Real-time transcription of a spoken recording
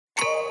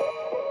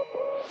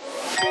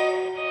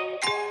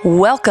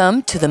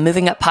Welcome to the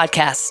Moving Up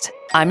Podcast.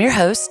 I'm your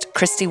host,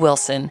 Christy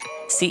Wilson,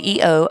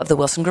 CEO of the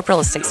Wilson Group Real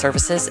Estate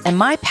Services, and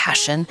my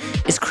passion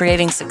is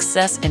creating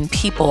success in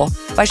people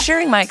by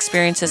sharing my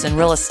experiences in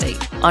real estate,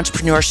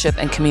 entrepreneurship,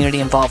 and community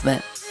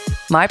involvement.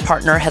 My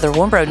partner, Heather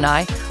Warmbroad, and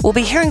I will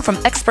be hearing from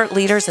expert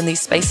leaders in these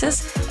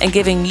spaces and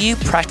giving you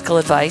practical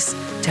advice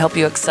to help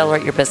you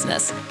accelerate your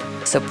business.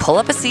 So pull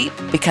up a seat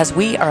because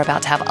we are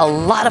about to have a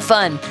lot of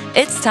fun.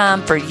 It's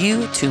time for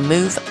you to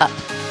move up.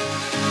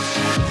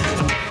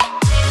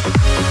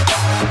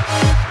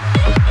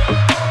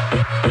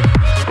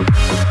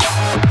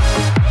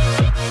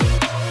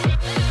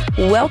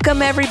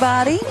 Welcome,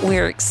 everybody.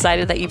 We're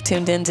excited that you've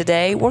tuned in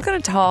today. We're going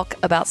to talk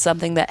about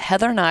something that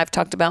Heather and I have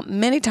talked about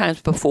many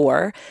times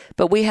before,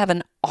 but we have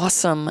an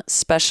awesome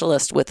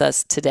specialist with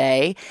us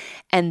today,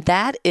 and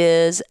that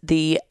is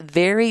the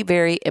very,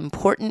 very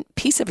important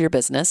piece of your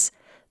business,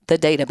 the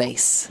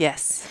database.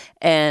 Yes.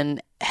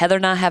 And Heather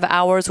and I have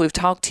ours. We've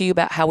talked to you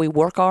about how we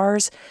work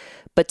ours,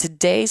 but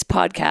today's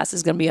podcast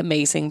is going to be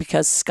amazing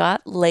because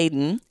Scott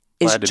Layden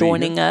is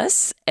joining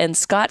us. And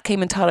Scott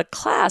came and taught a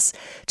class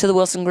to the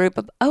Wilson Group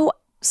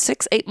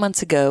 6-8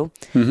 months ago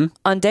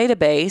on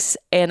database.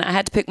 And I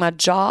had to pick my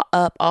jaw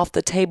up off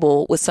the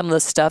table with some of the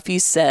stuff you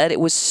said.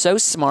 It was so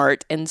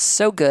smart and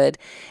so good.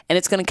 And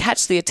it's going to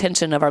catch the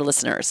attention of our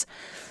listeners.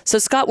 So,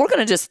 Scott, we're going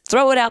to just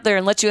throw it out there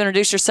and let you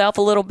introduce yourself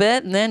a little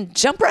bit and then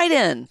jump right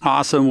in.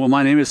 Awesome. Well,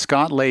 my name is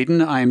Scott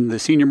Layden. I'm the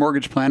senior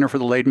mortgage planner for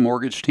the Layden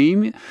Mortgage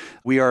Team.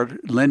 We are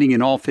lending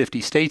in all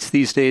 50 states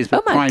these days,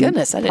 but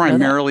goodness, I didn't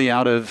primarily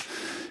out of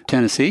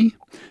Tennessee.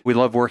 We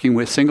love working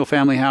with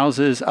single-family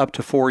houses up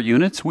to 4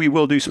 units. We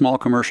will do small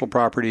commercial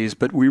properties,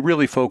 but we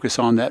really focus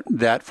on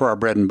that for our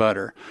bread and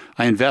butter.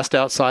 I invest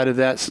outside of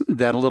that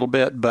a little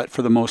bit, but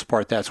for the most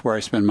part, that's where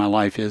I spend my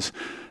life is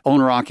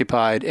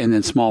owner-occupied and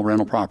then small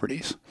rental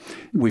properties.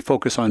 We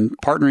focus on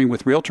partnering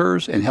with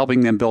realtors and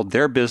helping them build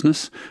their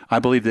business. I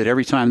believe that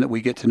every time that we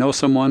get to know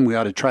someone, we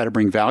ought to try to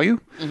bring value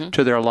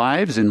to their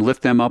lives and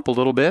lift them up a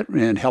little bit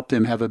and help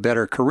them have a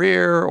better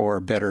career or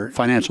better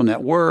financial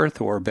net worth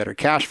or better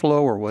cash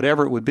flow or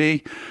whatever it would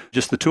be.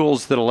 Just the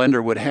tools that a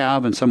lender would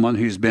have and someone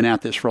who's been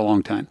at this for a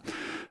long time.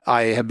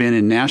 I have been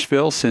in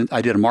Nashville since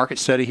I did a market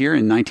study here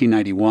in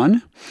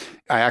 1991.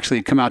 I actually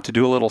had come out to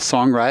do a little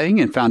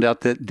songwriting and found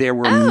out that there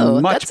were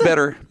much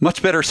better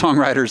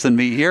songwriters than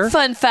me here.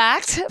 Fun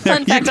fact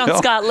on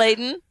Scott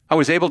Layden. I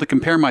was able to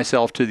compare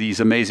myself to these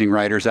amazing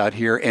writers out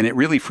here, and it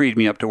really freed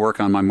me up to work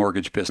on my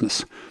mortgage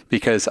business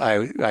because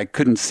I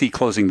couldn't see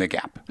closing the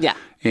gap. Yeah.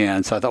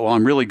 And so I thought, well,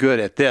 I'm really good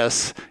at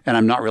this, and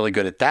I'm not really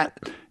good at that.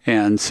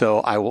 And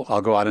so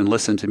I'll go out and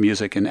listen to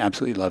music and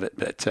absolutely love it,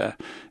 but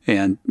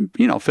and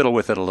fiddle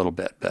with it a little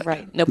bit. But.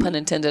 Right, no pun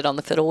intended on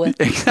the fiddle with.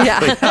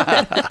 Exactly.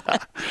 Yeah.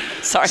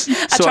 Sorry,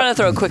 I try to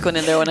throw a quick one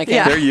in there when I can.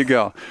 Yeah. There you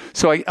go.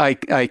 So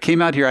I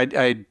came out here.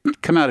 I'd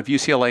come out of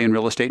UCLA in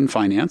real estate and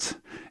finance,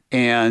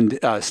 and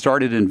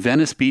started in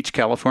Venice Beach,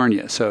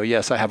 California. So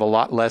yes, I have a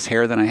lot less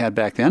hair than I had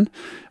back then,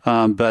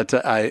 but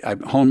I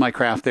honed my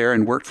craft there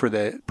and worked for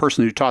the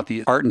person who taught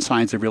the art and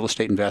science of real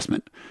estate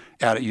investment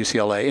out at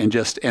UCLA, and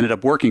just ended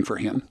up working for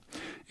him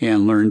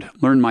and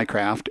learned my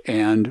craft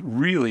and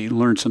really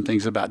learned some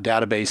things about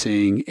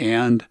databasing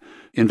and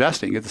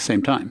investing at the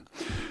same time.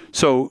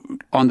 So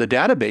on the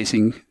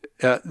databasing,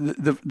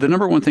 the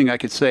number one thing I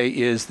could say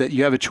is that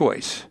you have a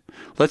choice.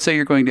 Let's say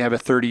you're going to have a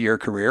 30-year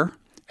career,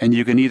 and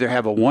you can either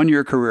have a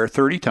 1-year career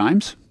 30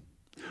 times,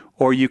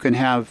 or you can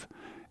have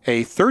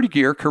a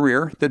 30-year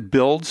career that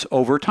builds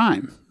over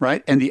time,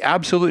 right? And the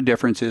absolute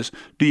difference is,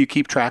 do you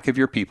keep track of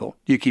your people?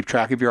 Do you keep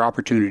track of your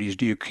opportunities?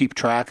 Do you keep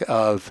track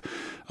of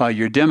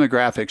your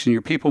demographics and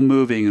your people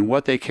moving and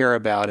what they care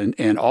about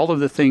and all of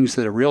the things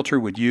that a realtor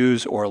would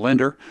use or a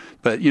lender?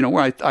 But,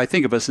 I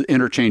think of us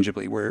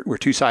interchangeably. We're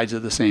two sides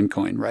of the same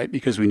coin, right?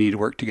 Because we need to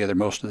work together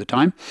most of the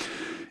time.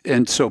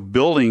 And so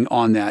building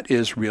on that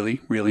is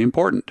really, really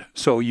important.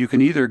 So you can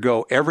either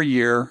go every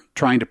year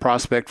trying to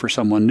prospect for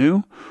someone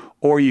new,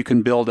 or you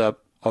can build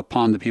up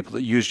upon the people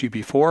that used you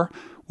before,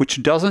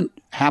 which doesn't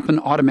happen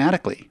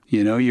automatically.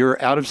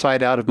 You're out of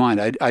sight, out of mind.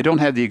 I don't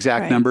have the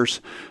exact numbers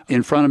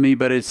in front of me,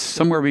 but it's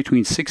somewhere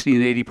between 60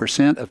 and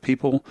 80% of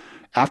people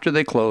after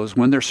they close,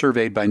 when they're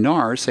surveyed by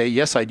NAR, say,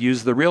 yes, I'd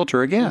use the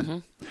realtor again.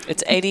 Mm-hmm.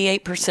 It's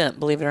 88%,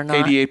 believe it or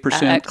not.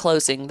 88%. At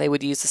closing, they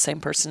would use the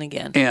same person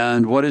again.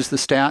 And what is the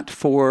stat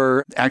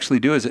for actually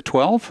do? Is it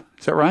 12?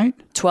 Is that right?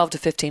 12 to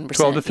 15%.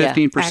 12 to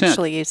 15%.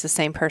 Actually use the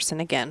same person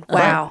again.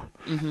 Wow.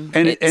 Right. Mm-hmm.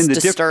 And it's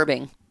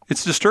disturbing.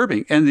 It's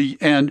disturbing.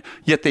 And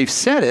yet they've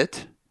said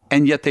it,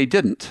 and yet they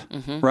didn't,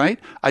 right?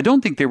 I don't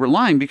think they were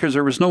lying because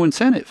there was no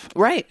incentive.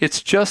 Right.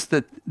 It's just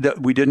that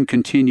we didn't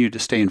continue to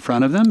stay in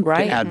front of them,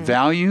 right, to add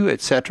value,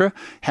 et cetera,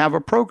 have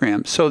a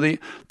program. So the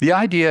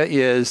idea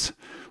is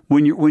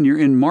when you're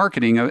in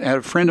marketing, I had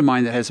a friend of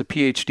mine that has a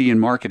PhD in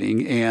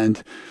marketing,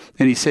 and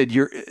he said,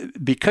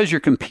 because you're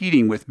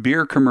competing with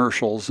beer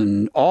commercials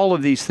and all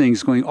of these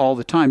things going all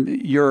the time,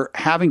 you're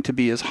having to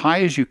be as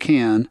high as you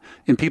can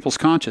in people's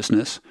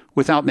consciousness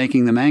without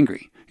making them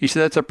angry. He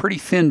said that's a pretty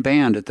thin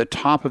band at the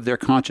top of their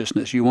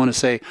consciousness. You want to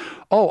say,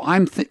 oh,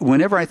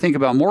 whenever I think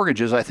about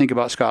mortgages, I think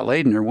about Scott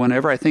Layden, or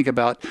whenever I think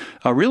about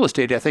real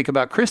estate, I think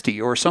about Christy,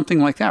 or something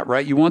like that,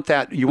 right? You want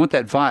that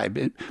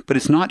vibe, but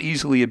it's not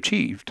easily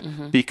achieved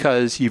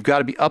because you've got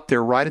to be up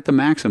there right at the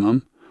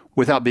maximum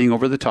without being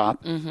over the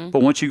top.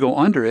 But once you go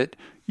under it,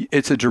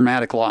 it's a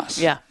dramatic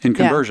loss in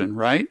conversion,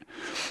 right?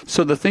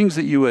 So the things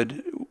that you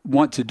would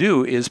want to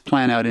do is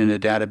plan out in a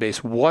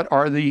database, what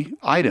are the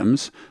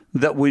items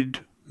that would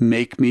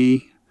make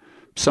me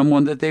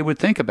someone that they would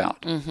think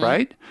about,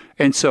 right?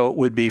 And so it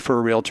would be, for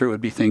a realtor, it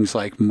would be things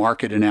like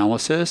market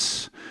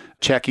analysis,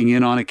 checking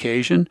in on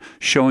occasion,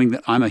 showing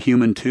that I'm a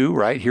human too,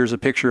 right? Here's a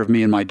picture of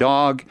me and my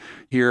dog.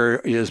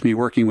 Here is me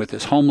working with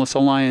this homeless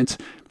alliance,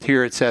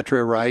 here, et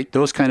cetera, right?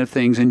 Those kind of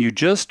things. And you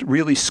just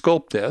really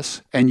sculpt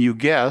this, and you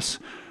guess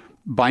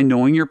by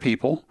knowing your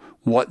people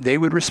what they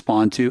would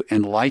respond to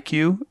and like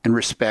you and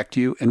respect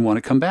you and want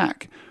to come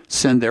back,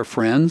 send their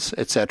friends,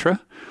 et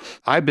cetera.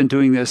 I've been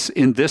doing this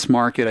in this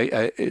market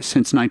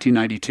since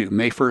 1992.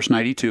 May 1st,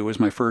 92 was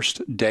my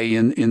first day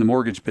in the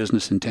mortgage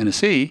business in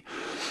Tennessee.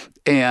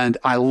 And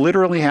I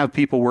literally have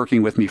people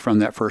working with me from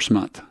that first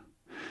month.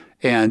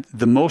 And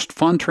the most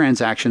fun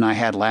transaction I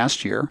had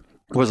last year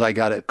was I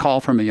got a call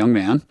from a young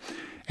man,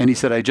 and he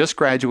said, I just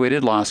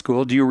graduated law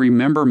school. Do you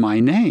remember my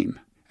name?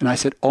 And I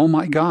said, oh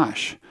my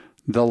gosh,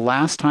 the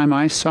last time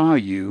I saw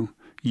you,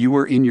 you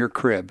were in your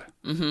crib.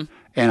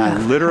 And I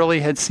literally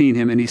had seen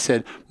him, and he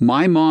said,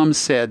 my mom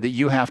said that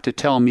you have to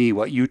tell me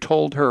what you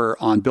told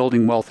her on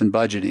building wealth and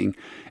budgeting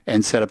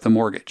and set up the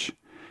mortgage.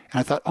 And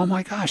I thought, oh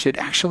my gosh, it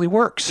actually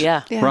works,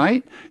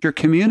 right? You're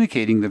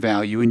communicating the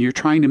value, and you're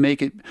trying to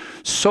make it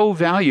so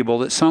valuable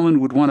that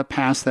someone would want to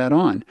pass that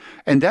on.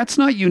 And that's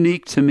not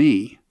unique to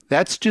me.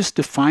 That's just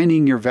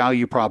defining your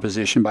value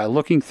proposition by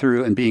looking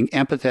through and being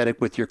empathetic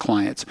with your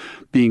clients,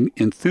 being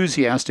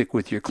enthusiastic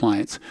with your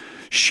clients,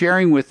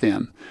 sharing with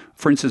them.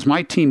 For instance,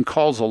 my team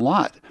calls a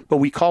lot, but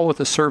we call with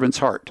a servant's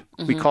heart.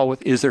 We call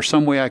with, is there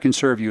some way I can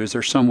serve you? Is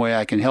there some way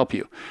I can help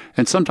you?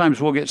 And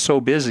sometimes we'll get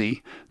so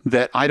busy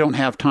that I don't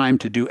have time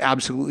to do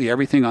absolutely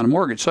everything on a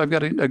mortgage. So I've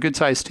got a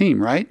good-sized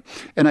team, right?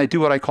 And I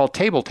do what I call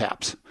table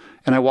taps.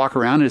 And I walk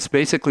around, and it's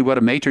basically what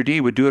a maitre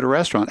d' would do at a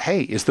restaurant.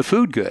 Hey, is the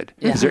food good?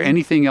 Is there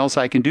anything else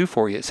I can do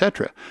for you, et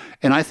cetera?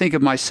 And I think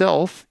of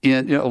myself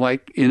in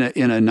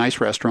a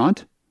nice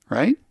restaurant,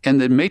 right? And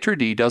the maitre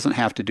d' doesn't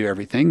have to do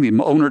everything.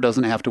 The owner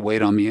doesn't have to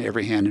wait on me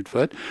every hand and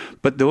foot.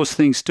 But those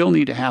things still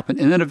need to happen.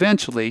 And then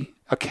eventually,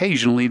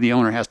 occasionally, the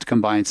owner has to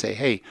come by and say,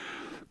 hey,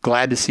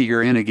 glad to see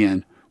you're in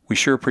again. We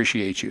sure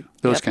appreciate you.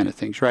 Those kind of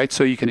things, right?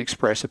 So you can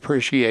express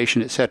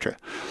appreciation, et cetera.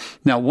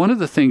 Now, one of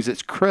the things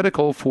that's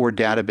critical for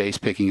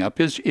database picking up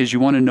is you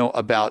want to know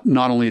about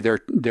not only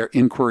their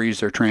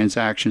inquiries, their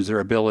transactions, their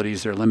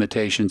abilities, their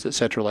limitations, et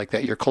cetera, like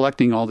that. You're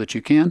collecting all that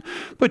you can,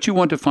 but you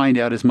want to find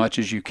out as much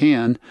as you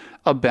can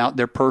about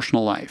their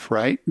personal life,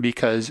 right?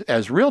 Because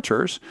as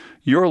realtors,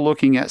 you're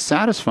looking at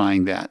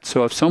satisfying that.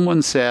 So if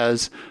someone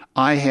says,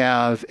 I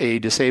have a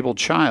disabled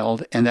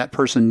child and that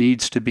person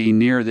needs to be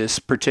near this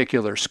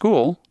particular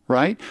school,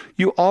 right?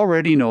 You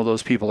already know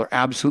those people are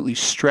absolutely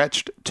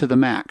stretched to the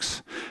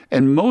max.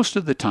 And most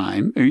of the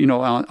time,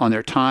 on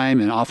their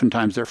time and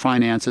oftentimes their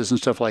finances and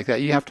stuff like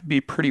that, you have to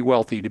be pretty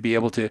wealthy to be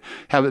able to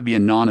have it be a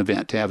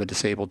non-event to have a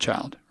disabled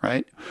child,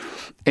 right?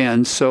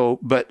 And so,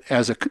 but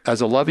as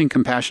a loving,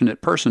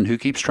 compassionate person who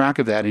keeps track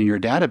of that in your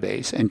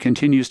database and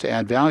continues to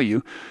add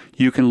value,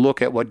 you can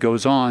look at what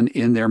goes on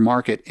in their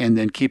market and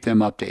then keep them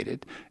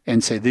updated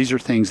and say, these are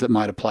things that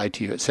might apply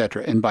to you, et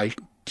cetera. And by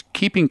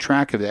keeping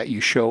track of that, you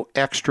show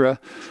extra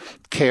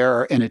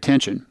care and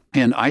attention.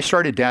 And I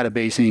started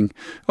databasing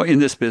in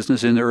this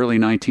business in the early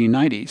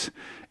 1990s.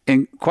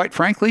 And quite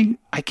frankly,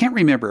 I can't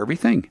remember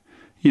everything.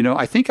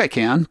 I think I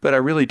can, but I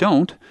really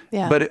don't.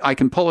 Yeah. But I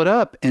can pull it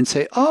up and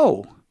say,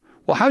 oh,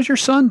 well, how's your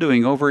son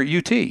doing over at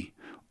UT?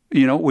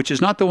 Which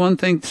is not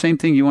the same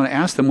thing you want to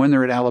ask them when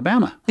they're at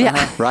Alabama.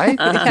 Yeah. Right?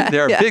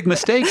 There are big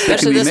mistakes that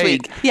can be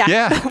made. Week.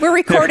 Yeah. We're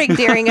recording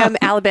during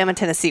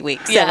Alabama-Tennessee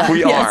week. So. Yeah.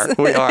 We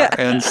are.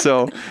 And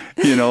so,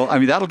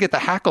 that'll get the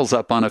hackles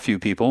up on a few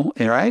people,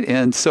 right?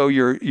 And so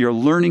you're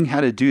learning how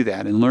to do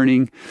that and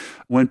learning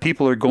when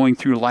people are going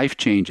through life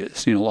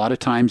changes. A lot of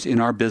times in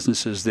our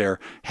businesses, they're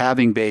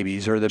having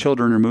babies or the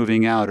children are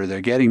moving out or they're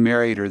getting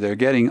married or they're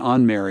getting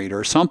unmarried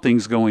or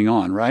something's going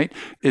on, right?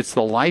 It's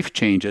the life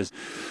changes.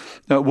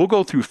 We'll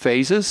go through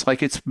phases.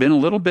 Like it's been a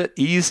little bit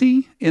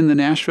easy in the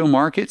Nashville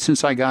market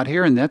since I got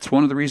here, and that's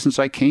one of the reasons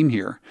I came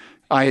here.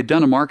 I had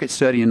done a market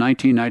study in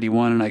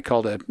 1991, and I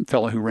called a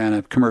fellow who ran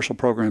a commercial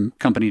program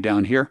company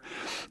down here,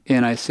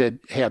 and I said,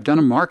 hey, I've done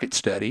a market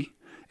study,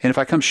 and if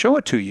I come show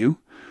it to you,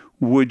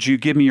 would you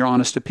give me your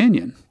honest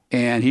opinion?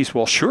 And he said,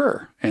 well,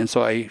 sure. And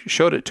so I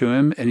showed it to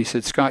him, and he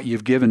said, Scott,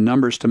 you've given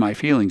numbers to my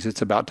feelings.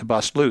 It's about to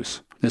bust loose.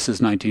 This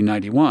is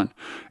 1991.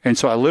 And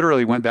so I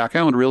literally went back. I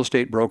owned real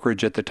estate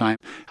brokerage at the time.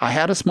 I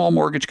had a small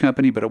mortgage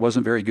company, but it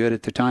wasn't very good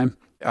at the time.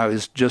 I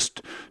was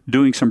just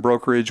doing some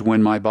brokerage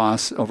when my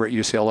boss over at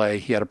UCLA,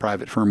 he had a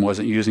private firm,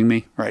 wasn't using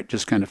me, right?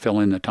 Just kind of fill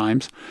in the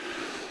times.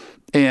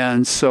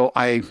 And so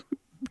I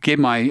gave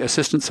my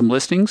assistant some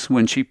listings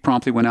when she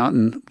promptly went out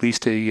and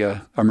leased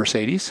a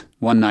Mercedes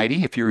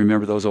 190, if you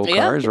remember those old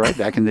cars, right,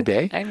 back in the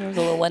day. I remember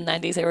the little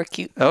 190s. They were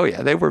cute. Oh,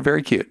 yeah, they were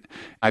very cute.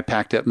 I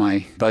packed up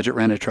my budget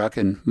rent-a-truck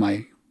and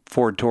my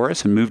Ford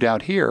Taurus and moved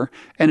out here.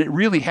 And it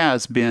really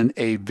has been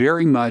a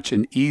very much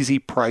an easy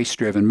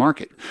price-driven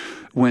market.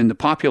 When the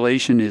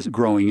population is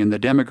growing and the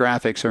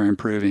demographics are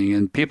improving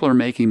and people are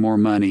making more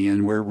money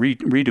and we're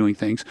redoing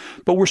things,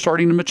 but we're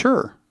starting to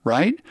mature,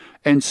 right?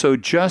 And so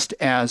just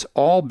as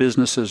all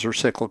businesses are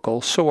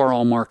cyclical, so are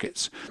all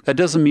markets. That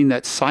doesn't mean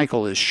that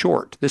cycle is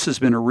short. This has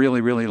been a really,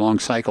 really long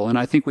cycle, and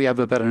I think we have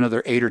about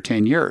another 8 or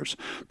 10 years.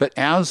 But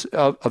as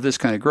of this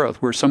kind of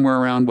growth, we're somewhere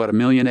around, 1.8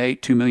 million,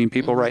 2 million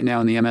people right now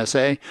in the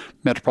MSA,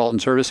 Metropolitan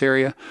Service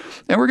Area,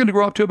 and we're going to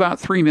grow up to about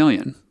 3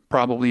 million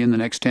probably in the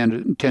next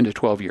 10 to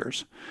 12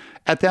 years.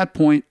 At that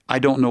point, I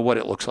don't know what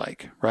it looks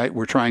like, right?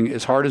 We're trying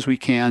as hard as we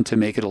can to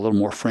make it a little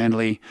more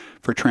friendly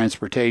for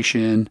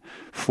transportation,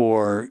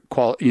 for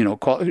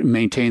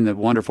maintain the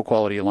wonderful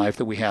quality of life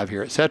that we have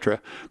here, et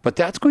cetera. But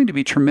that's going to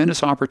be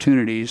tremendous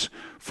opportunities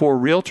for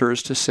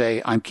realtors to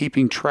say, I'm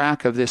keeping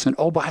track of this. And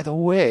oh, by the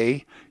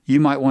way, you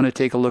might want to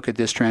take a look at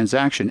this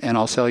transaction and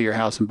I'll sell your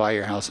house and buy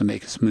your house and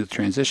make a smooth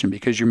transition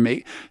because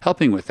you're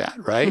helping with that,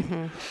 right?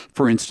 Mm-hmm.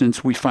 For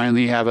instance, we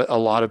finally have a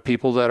lot of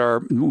people that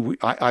are,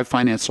 I've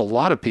financed a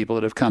lot of people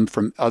that have come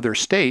from other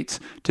states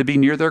to be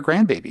near their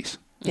grandbabies.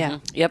 Yeah.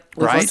 Mm-hmm. Yep.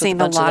 We've seen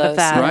a lot of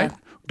that. Right.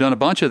 Done a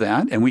bunch of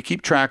that, and we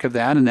keep track of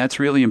that, and that's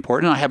really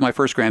important. I have my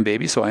first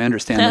grandbaby, so I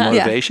understand the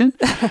motivation.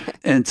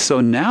 And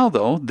so now,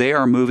 though, they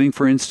are moving,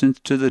 for instance,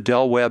 to the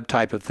Del Webb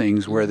type of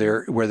things, where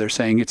they're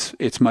saying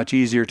it's much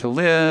easier to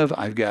live.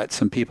 I've got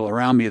some people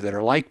around me that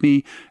are like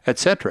me,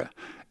 etc.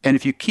 And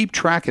if you keep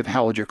track of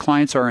how old your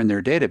clients are in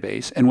their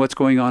database and what's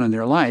going on in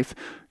their life,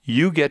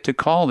 you get to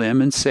call them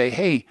and say,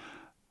 "Hey,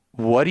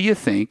 what do you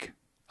think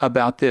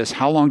about this?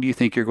 How long do you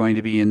think you're going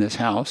to be in this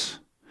house?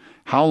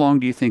 How long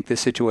do you think this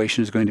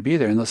situation is going to be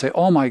there?" And they'll say,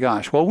 "Oh my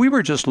gosh, well, we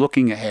were just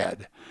looking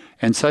ahead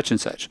and such and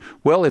such."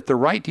 Well, if the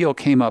right deal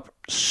came up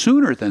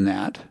sooner than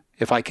that,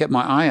 if I kept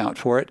my eye out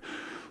for it,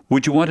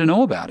 would you want to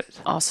know about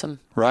it? Awesome.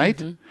 Right?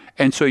 Mm-hmm.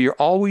 And so you're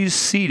always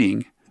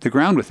seeding the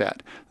ground with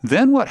that.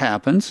 Then what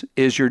happens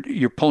is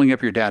you're pulling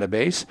up your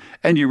database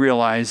and you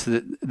realize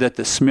that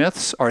the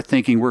Smiths are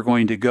thinking we're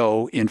going to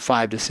go in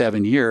 5 to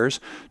 7 years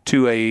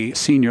to a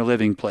senior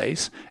living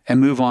place and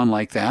move on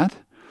like that.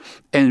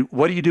 And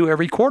what do you do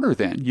every quarter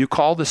then? You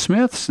call the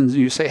Smiths and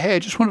you say, "Hey, I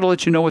just wanted to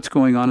let you know what's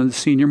going on in the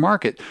senior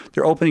market.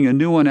 They're opening a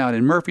new one out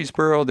in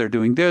Murfreesboro. They're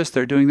doing this,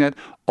 they're doing that.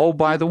 Oh,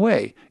 by the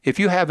way, if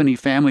you have any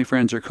family,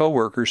 friends, or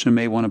coworkers who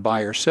may want to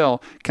buy or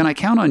sell, can I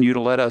count on you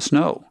to let us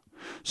know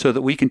so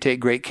that we can take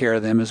great care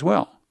of them as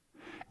well?"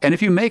 And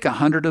if you make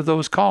 100 of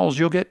those calls,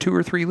 you'll get 2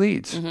 or 3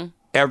 leads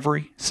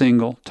every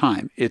single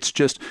time. It's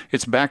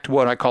back to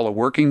what I call a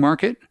working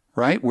market,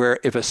 right? Where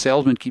if a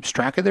salesman keeps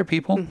track of their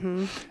people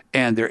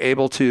and they're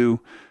able to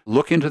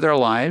look into their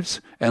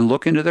lives and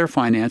look into their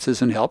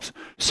finances and helps.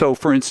 So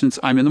for instance,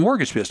 I'm in the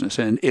mortgage business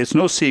and it's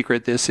no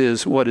secret. This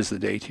is, what is the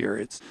date here?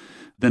 It's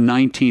the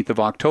 19th of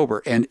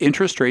October and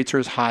interest rates are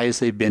as high as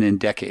they've been in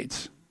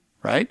decades,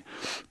 right?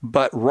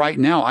 But right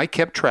now I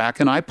kept track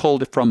and I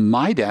pulled from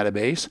my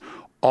database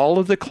all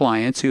of the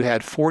clients who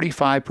had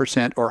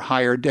 45% or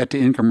higher debt to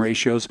income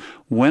ratios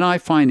when I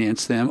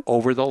financed them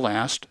over the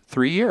last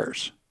 3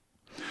 years.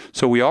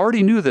 So we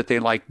already knew that they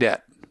liked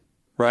debt,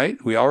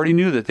 right? We already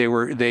knew that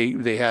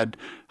they had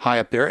high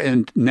up there,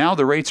 and now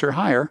the rates are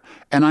higher.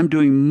 And I'm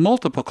doing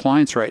multiple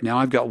clients right now.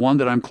 I've got one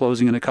that I'm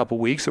closing in a couple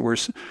of weeks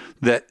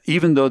that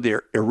even though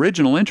their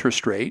original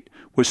interest rate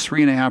was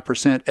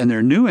 3.5% and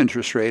their new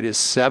interest rate is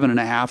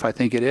 7.5%, I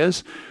think it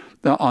is.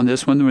 On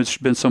this one, there's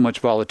been so much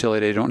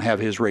volatility, I don't have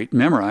his rate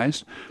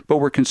memorized. But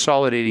we're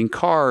consolidating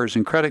cars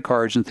and credit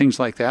cards and things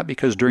like that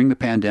because during the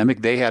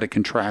pandemic, they had a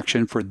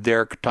contraction for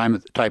their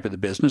type of the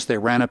business. They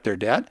ran up their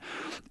debt.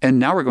 And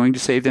now we're going to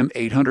save them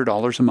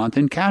 $800 a month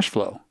in cash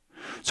flow.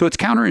 So it's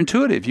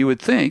counterintuitive. You would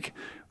think,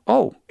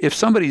 oh, if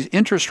somebody's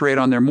interest rate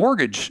on their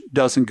mortgage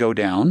doesn't go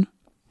down,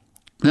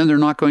 then they're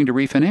not going to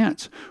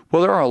refinance.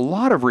 Well, there are a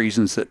lot of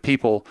reasons that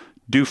people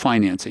do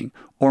financing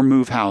or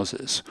move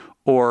houses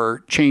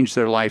or change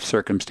their life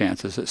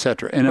circumstances, et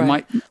cetera. And it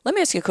might... Let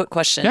me ask you a quick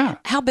question. Yeah.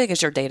 How big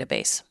is your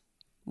database,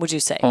 would you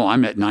say? Oh,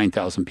 I'm at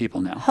 9,000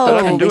 people now. But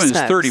I've been doing this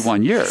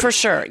 31 years. For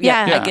sure.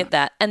 Yeah, I get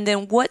that. And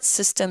then what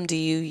system do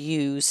you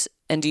use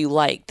and do you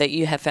like that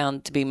you have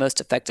found to be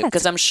most effective?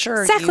 Because I'm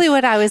sure exactly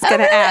what I was going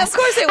to ask. Of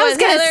course it was. I was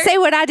going to say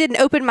what I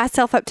didn't open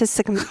myself up to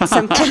some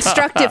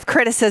constructive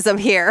criticism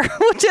here.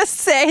 We'll just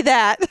say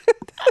that.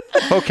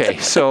 Okay,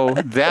 so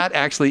that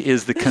actually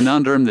is the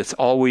conundrum that's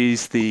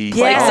always the...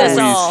 Plagues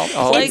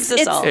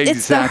us all.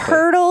 It's the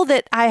hurdle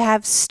that I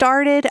have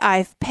started,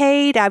 I've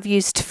paid, I've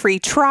used free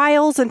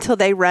trials until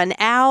they run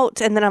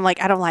out, and then I'm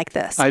like, I don't like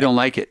this. I don't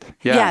like it.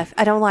 Yeah,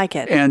 I don't like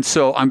it. And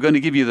so I'm going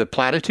to give you the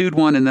platitude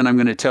one, and then I'm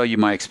going to tell you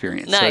my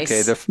experience. Nice.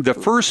 Okay, the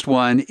first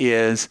one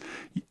is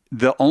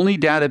the only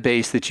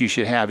database that you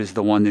should have is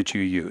the one that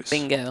you use.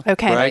 Bingo.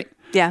 Okay. Right?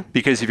 Yeah.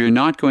 Because if you're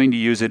not going to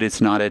use it, it's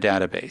not a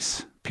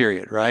database.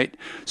 period, right?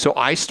 So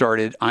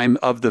I'm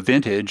of the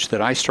vintage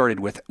that I started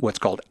with what's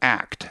called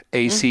ACT,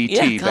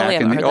 A-C-T,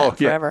 back in the,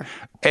 forever.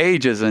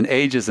 Ages and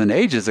ages and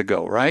ages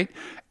ago, right?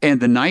 And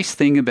the nice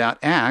thing about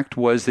ACT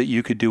was that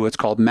you could do what's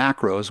called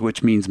macros,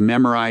 which means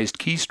memorized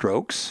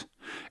keystrokes.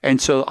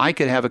 And so I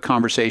could have a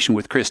conversation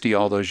with Christy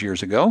all those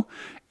years ago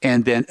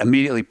and then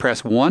immediately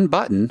press one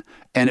button,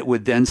 and it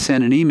would then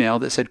send an email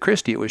that said,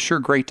 Christy, it was sure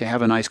great to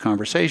have a nice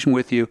conversation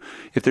with you.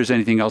 If there's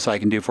anything else I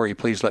can do for you,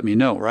 please let me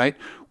know, right?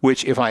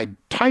 Which if I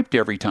typed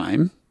every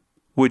time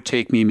would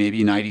take me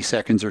maybe 90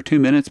 seconds or 2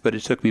 minutes, but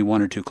it took me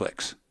 1 or 2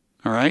 clicks,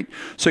 all right?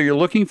 So you're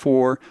looking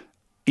for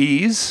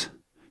ease,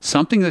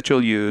 something that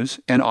you'll use,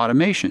 and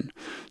automation.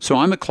 So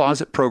I'm a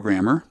closet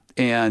programmer.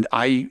 And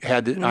I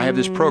have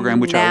this program,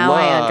 which I love.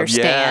 I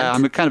understand. Yeah,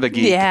 I'm kind of a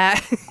geek. Yeah.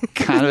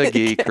 Kind of a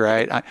geek,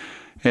 right?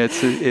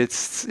 It's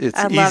easy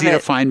to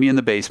find me in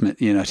the basement,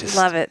 just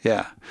love it.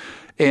 Yeah.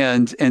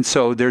 And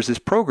so there's this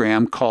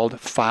program called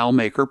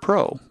FileMaker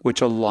Pro,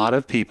 which a lot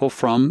of people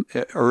from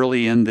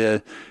early in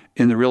the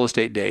real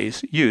estate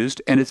days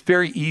used, and it's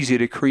very easy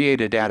to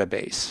create a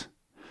database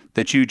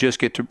that you just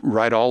get to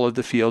write all of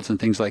the fields and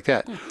things like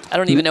that. I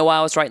don't even know why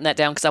I was writing that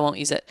down because I won't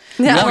use it.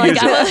 You won't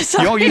use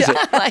it. You won't use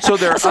it. So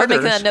there are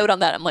others. Making a note on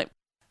that. I'm like,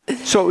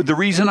 so the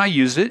reason I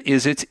used it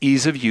is its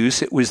ease of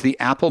use. It was the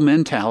Apple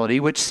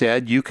mentality, which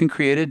said you can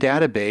create a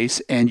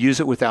database and use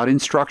it without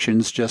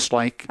instructions, just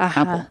like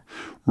Apple.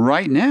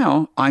 Right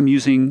now, I'm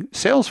using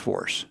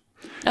Salesforce.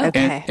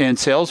 Okay. And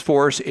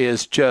Salesforce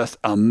is just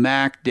a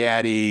Mac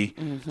Daddy,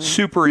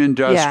 super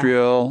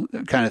industrial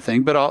kind of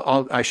thing. But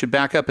I should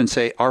back up and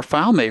say our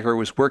FileMaker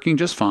was working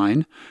just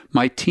fine.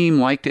 My team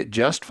liked it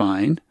just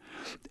fine.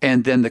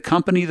 And then the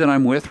company that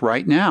I'm with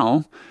right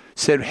now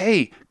said,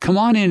 hey, come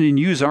on in and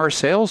use our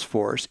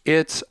Salesforce.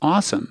 It's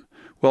awesome.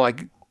 Well, I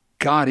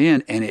got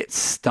in and it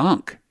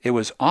stunk. It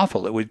was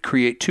awful. It would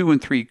create 2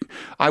 and 3.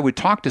 I would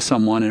talk to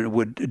someone and it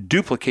would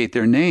duplicate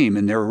their name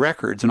and their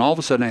records. And all of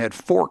a sudden I had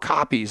 4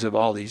 copies of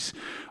all these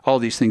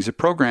things. The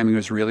programming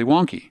was really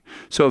wonky.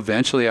 So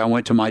eventually I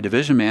went to my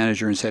division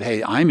manager and said,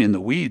 hey, I'm in the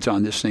weeds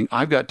on this thing.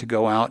 I've got to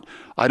go out.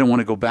 I don't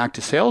want to go back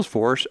to back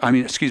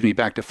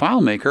to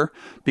FileMaker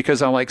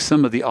because I like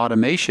some of the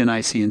automation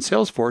I see in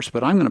Salesforce,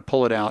 but I'm going to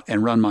pull it out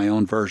and run my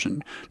own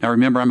version. Now,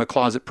 remember, I'm a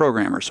closet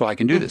programmer, so I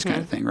can do this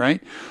kind of thing,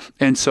 right?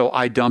 And so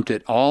I dumped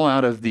it all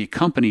out of the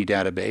company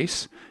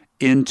database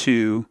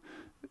into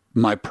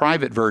my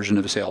private version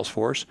of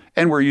Salesforce,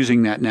 and we're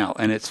using that now,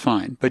 and it's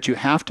fine. But you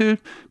have to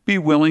be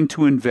willing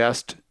to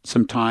invest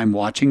some time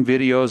watching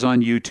videos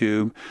on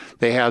YouTube.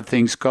 They have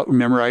things,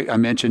 remember I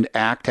mentioned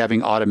ACT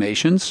having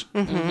automations?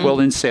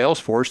 Well, in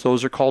Salesforce,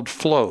 those are called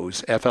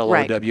flows,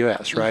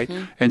 F-L-O-W-S, right?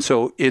 And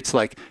so it's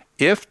like,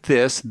 if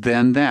this,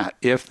 then that.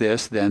 If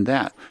this, then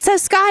that. So,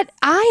 Scott,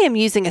 I am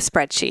using a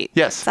spreadsheet.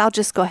 Yes. So I'll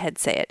just go ahead and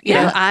say it. You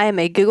know, I am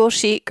a Google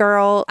Sheet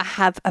girl. I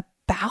have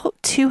about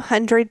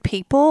 200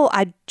 people.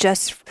 I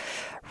just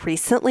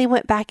recently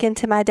went back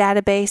into my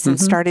database and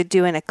started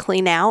doing a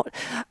clean out.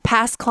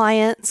 Past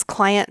clients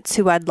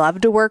who I'd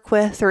love to work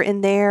with are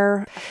in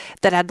there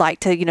that I'd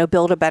like to,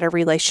 build a better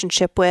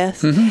relationship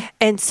with.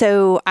 And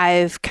so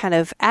I've kind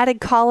of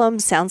added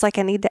columns. Sounds like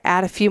I need to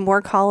add a few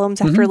more columns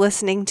after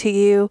listening to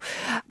you.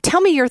 Tell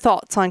me your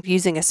thoughts on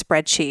using a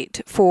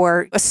spreadsheet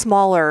for a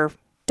smaller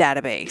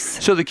database.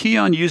 So the key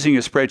on using a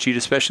spreadsheet,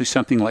 especially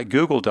something like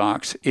Google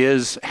Docs,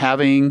 is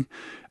having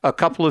a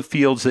couple of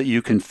fields that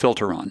you can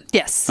filter on.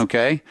 Yes.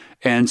 Okay.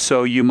 And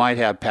so you might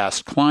have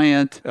past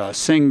client,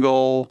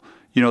 single,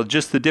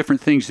 just the different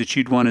things that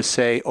you'd want to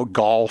say, or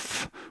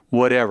golf,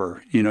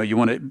 whatever. You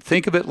want to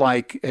think of it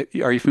like,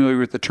 are you familiar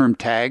with the term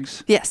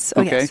tags? Yes.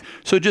 Okay. Yes.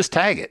 So just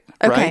tag it.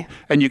 Okay. Right?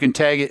 And you can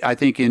tag it, I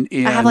think, in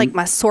I have like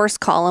my source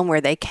column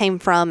where they came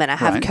from, and I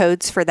have Right.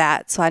 codes for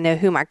that. So I know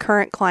who my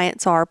current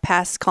clients are,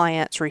 past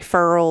clients,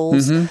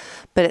 referrals.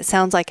 But it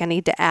sounds like I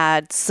need to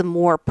add some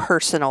more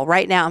personal.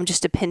 Right now, I'm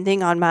just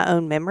depending on my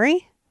own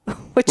memory,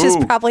 which is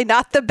probably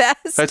not the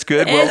best. That's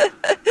good.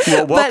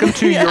 Well, welcome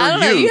to your I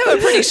don't know. youth. You have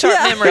a pretty sharp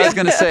memory. I was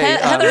going to say.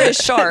 Heather is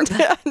sharp.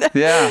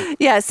 Yeah.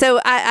 Yeah.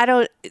 So I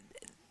don't.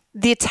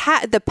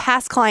 The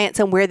past clients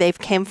and where they've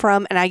came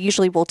from, and I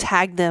usually will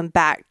tag them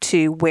back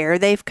to where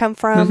they've come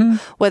from,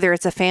 whether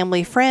it's a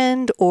family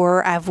friend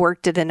or I've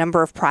worked at a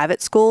number of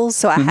private schools.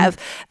 So I have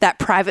that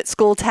private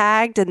school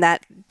tagged, and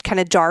that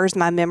kind of jars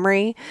my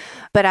memory.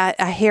 But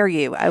I hear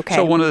you. Okay.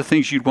 So one of the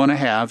things you'd want to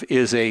have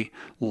is a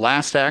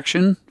last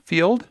action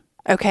field.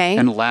 Okay.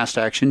 And last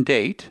action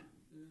date.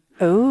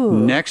 Ooh.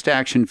 Next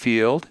action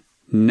field,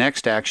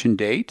 next action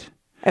date.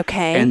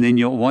 Okay. And then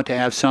you'll want to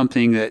have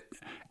something that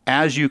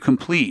as you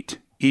complete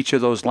each of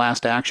those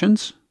last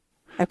actions,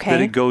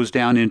 that it goes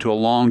down into a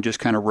long, just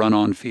kind of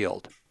run-on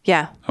field.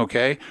 Yeah.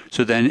 Okay?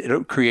 So then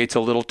it creates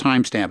a little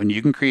timestamp, and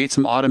you can create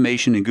some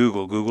automation in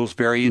Google. Google's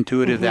very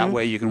intuitive that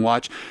way. You can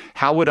watch,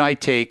 how would I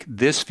take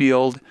this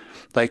field,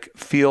 like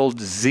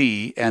field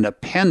Z, and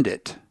append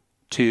it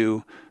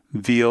to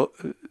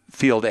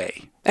field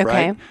A? Okay.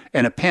 Right?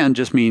 And append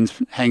just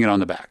means hang it on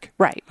the back.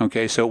 Right.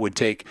 Okay? So it would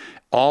take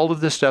all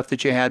of the stuff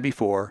that you had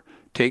before,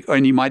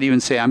 And you might even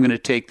say, I'm going to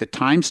take the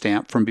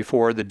timestamp from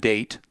before the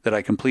date that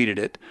I completed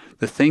it,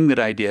 the thing that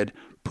I did,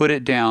 put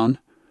it down,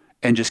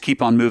 and just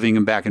keep on moving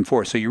them back and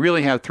forth. So you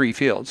really have 3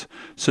 fields.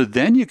 So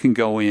then you can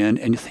go in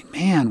and you think,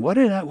 man, what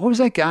was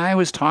that guy I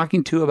was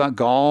talking to about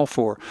golf?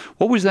 Or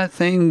what was that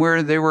thing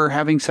where they were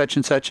having such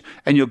and such?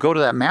 And you'll go to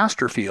that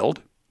master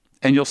field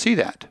and you'll see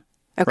that.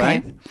 Okay.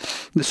 Right?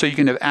 So you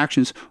can have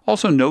actions.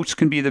 Also, notes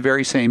can be the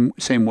very same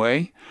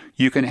way.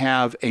 You can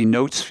have a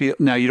notes field.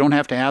 Now, you don't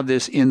have to have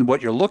this in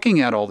what you're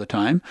looking at all the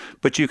time,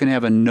 but you can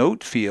have a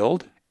note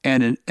field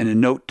and a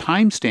note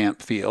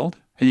timestamp field,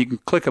 and you can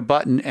click a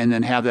button and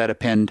then have that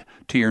append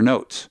to your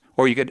notes.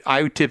 Or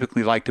I would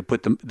typically like to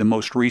put the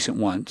most recent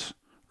ones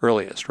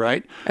earliest,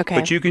 right? Okay.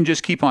 But you can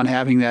just keep on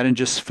having that and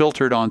just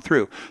filter it on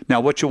through.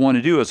 Now, what you'll want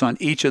to do is on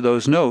each of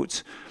those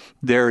notes,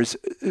 there's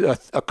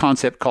a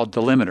concept called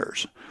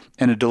delimiters.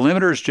 And a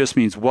delimiter just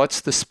means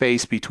what's the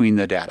space between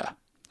the data,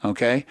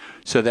 okay?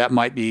 So that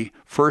might be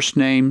first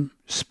name,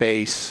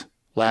 space,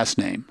 last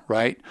name,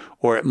 right?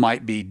 Or it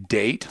might be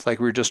date, like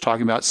we were just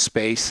talking about,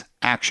 space,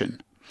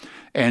 action.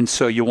 And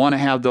so you want to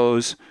have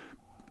those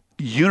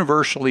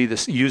universally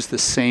use the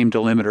same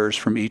delimiters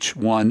from each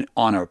one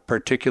on a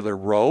particular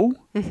row.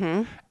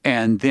 Mm-hmm.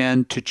 And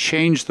then to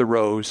change the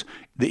rows,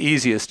 the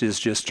easiest is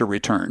just to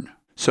return.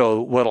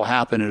 So what'll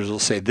happen is it'll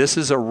say, this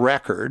is a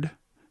record.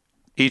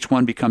 Each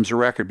one becomes a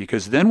record,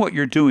 because then what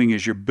you're doing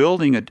is you're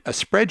building a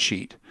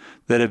spreadsheet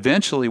that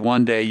eventually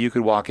one day you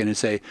could walk in and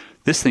say,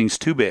 this thing's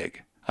too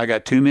big. I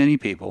got too many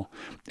people.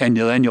 And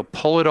then you'll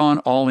pull it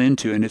all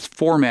into, and it's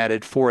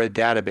formatted for a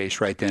database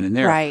right then and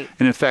there. Right.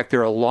 And in fact, there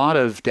are a lot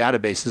of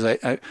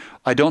databases.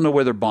 I don't know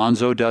whether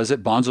Bonzo does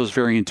it. Bonzo's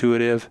very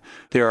intuitive.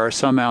 There are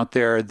some out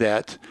there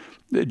that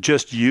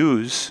just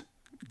use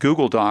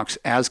Google Docs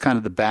as kind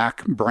of the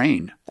back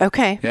brain.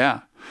 Okay.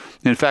 Yeah.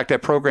 In fact, I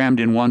programmed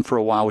in one for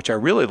a while, which I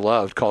really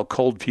loved, called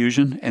Cold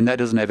Fusion, and that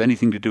doesn't have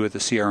anything to do with the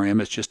CRM.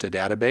 It's just a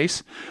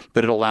database,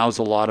 but it allows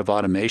a lot of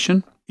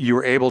automation.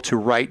 You're able to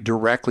write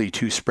directly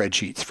to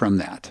spreadsheets from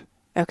that.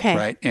 Okay.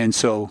 Right? And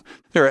so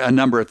there are a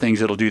number of things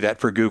that'll do that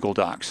for Google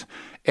Docs.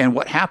 And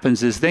what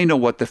happens is they know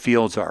what the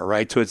fields are,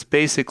 right? So it's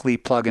basically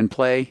plug and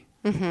play.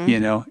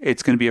 Mm-hmm.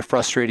 It's going to be a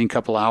frustrating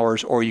couple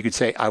hours, or you could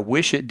say, I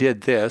wish it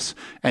did this,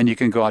 and you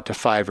can go out to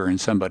Fiverr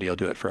and somebody will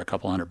do it for a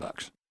couple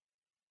 $100.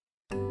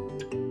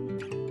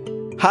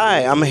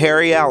 Hi, I'm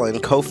Harry Allen,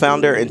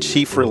 co-founder and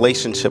chief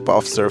relationship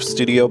officer of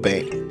Studio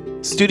Bank.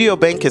 Studio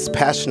Bank is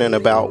passionate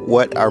about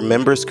what our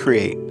members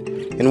create,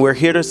 and we're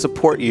here to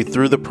support you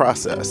through the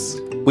process.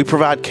 We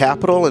provide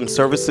capital and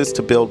services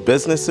to build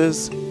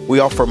businesses.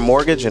 We offer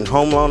mortgage and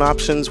home loan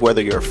options,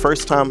 whether you're a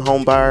first-time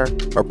home buyer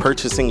or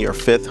purchasing your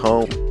 5th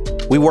home.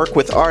 We work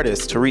with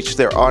artists to reach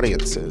their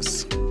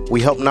audiences.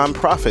 We help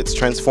nonprofits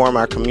transform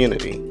our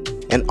community.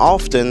 And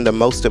often, the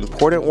most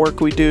important work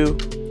we do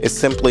is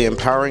simply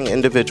empowering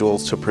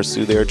individuals to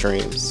pursue their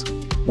dreams.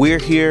 We're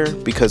here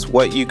because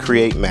what you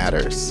create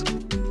matters.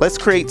 Let's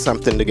create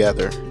something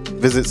together.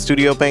 Visit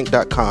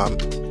studiobank.com.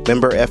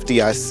 Member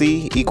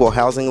FDIC, Equal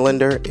Housing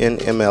Lender,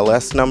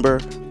 NMLS number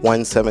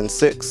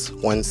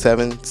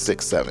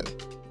 1761767.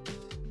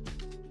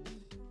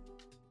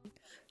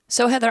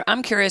 So Heather,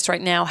 I'm curious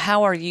right now,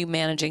 how are you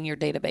managing your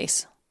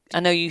database? I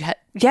know you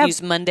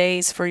use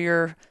Mondays for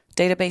your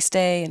database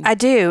day. I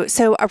do.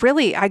 So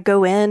I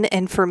go in,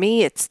 and for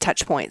me, it's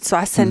touch points. So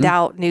I send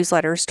out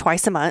newsletters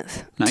twice a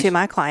month to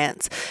my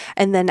clients,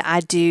 and then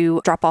I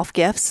do drop off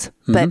gifts,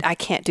 but I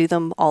can't do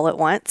them all at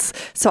once.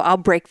 So I'll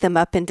break them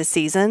up into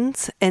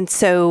seasons. And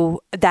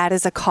so that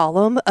is a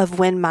column of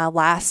when my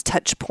last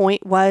touch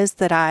point was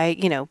that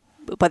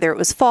whether it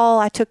was fall,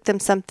 I took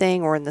them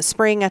something, or in the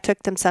spring, I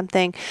took them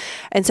something.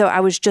 And so I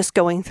was just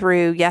going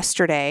through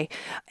yesterday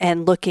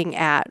and looking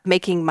at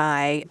making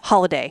my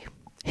holiday,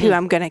 who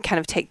I'm going to kind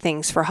of take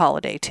things for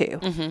holiday to.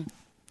 Mm-hmm.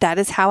 That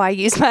is how I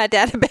use my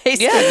database.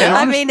 Yeah,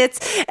 I mean,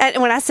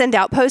 when I send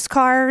out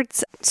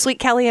postcards, Sweet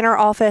Kelly in our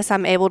office,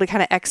 I'm able to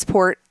kind of I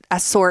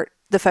sort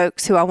the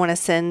folks who I want to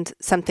send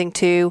something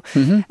to,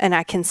 and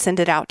I can send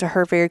it out to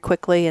her very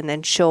quickly, and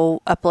then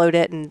she'll upload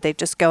it, and they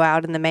just go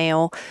out in the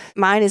mail.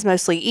 Mine is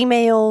mostly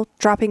email,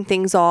 dropping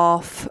things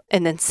off,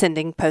 and then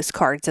sending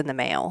postcards in the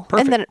mail.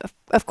 Perfect. And then,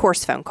 of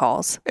course, phone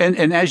calls.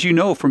 And as you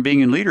know from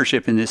being in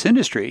leadership in this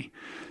industry,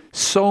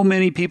 so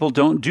many people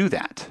don't do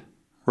that,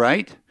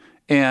 right?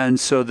 And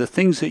so the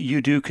things that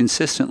you do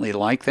consistently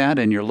like that,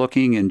 and you're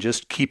looking and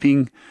just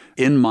keeping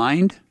in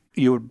mind,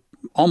 you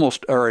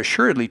almost are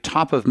assuredly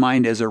top of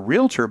mind as a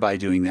realtor by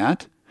doing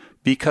that,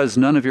 because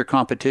none of your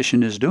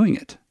competition is doing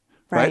it,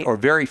 right? Or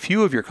very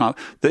few of your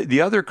the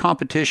other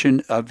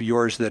competition of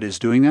yours that is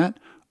doing that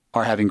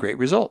are having great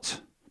results,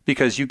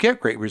 because you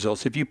get great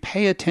results. If you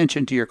pay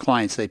attention to your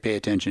clients, they pay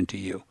attention to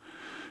you.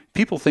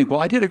 People think, well,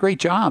 I did a great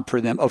job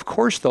for them. Of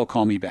course they'll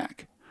call me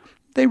back.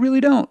 They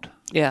really don't.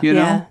 Yeah. You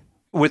know?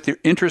 With the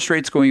interest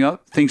rates going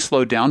up, things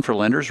slowed down for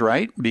lenders,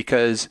 right?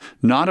 Because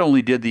not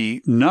only did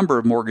the number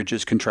of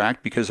mortgages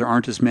contract because there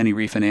aren't as many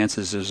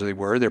refinances as they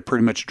were, they're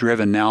pretty much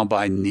driven now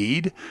by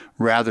need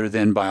rather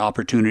than by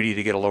opportunity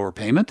to get a lower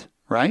payment,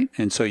 right?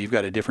 And so you've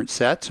got a different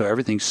set, so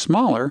everything's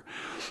smaller.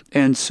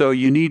 And so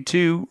you need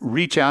to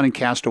reach out and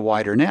cast a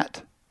wider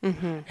net.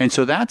 And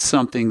so that's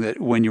something that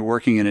when you're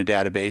working in a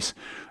database,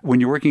 when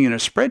you're working in a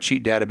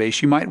spreadsheet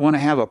database, you might want to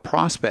have a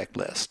prospect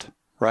list,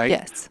 right?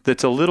 Yes.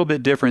 That's a little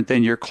bit different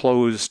than your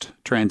closed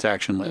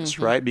transaction list,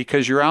 right?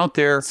 Because you're out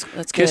there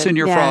That's kissing good.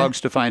 your frogs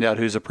to find out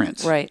who's a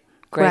prince. Right.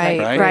 Great.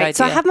 Right. Great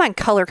So I idea. have mine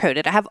color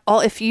coded. I have all.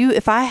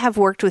 If I have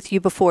worked with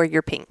you before,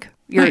 you're pink.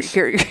 Your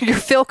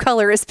fill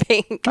color is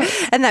pink,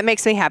 and that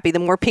makes me happy. The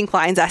more pink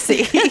lines I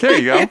see. There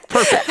you go.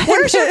 Perfect.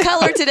 Where's your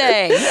color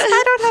today?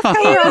 I don't have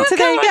color on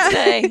today. Color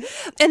today.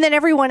 And then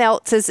everyone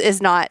else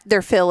is not,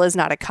 their fill is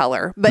not a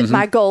color, but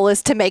my goal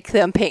is to make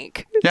them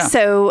pink. Yeah.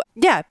 So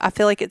yeah, I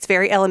feel like it's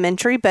very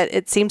elementary, but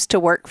it seems to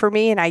work for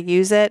me and I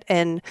use it.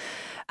 And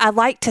I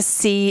like to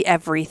see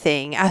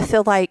everything. I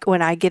feel like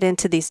when I get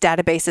into these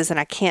databases and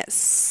I can't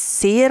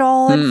see it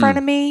all in front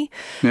of me,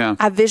 Yeah.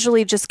 I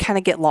visually just kind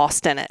of get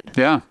lost in it.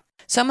 Yeah.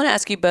 So I'm going to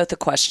ask you both a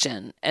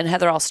question. And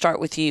Heather, I'll start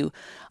with you.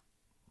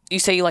 You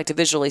say you like to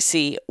visually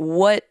see.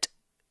 What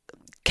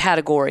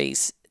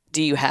categories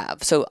do you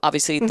have? So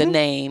obviously the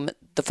name,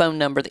 the phone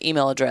number, the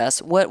email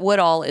address. What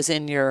all is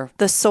in your...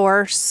 The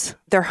source,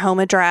 their home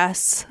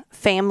address,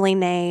 family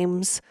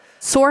names.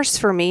 Source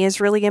for me is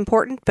really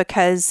important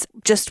because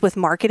just with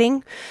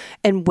marketing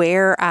and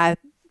where I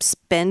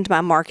spend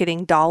my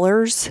marketing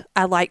dollars,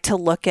 I like to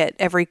look at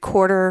every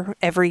quarter,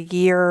 every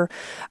year,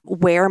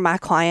 where my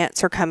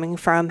clients are coming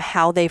from,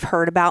 how they've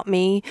heard about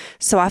me.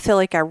 So I feel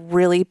like I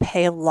really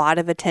pay a lot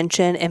of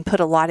attention and put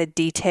a lot of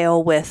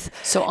detail with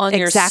So on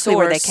your exactly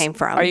source, where they came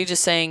from. Are you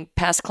just saying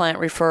past client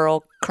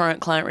referral, current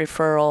client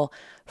referral,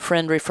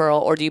 friend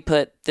referral, or do you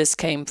put this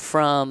came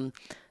from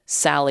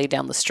Sally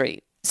down the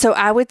street? So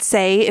I would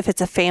say if it's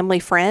a family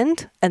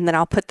friend, and then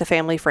I'll put the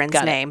family friend's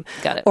Got it. name.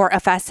 Got it. Or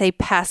if I say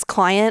past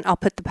client, I'll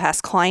put the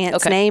past client's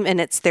Okay. name, and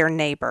it's their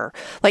neighbor.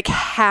 Like,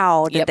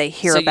 how did Yep. they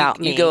hear So about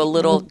you me? go a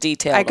little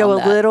detailed I go on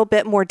a that. little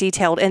bit more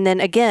detailed. And then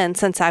again,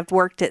 since I've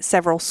worked at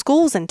several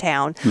schools in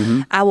town,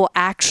 I will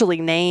actually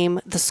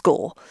name the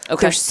school.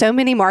 Okay. There's so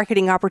many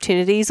marketing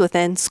opportunities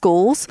within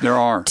schools There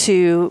are.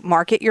 to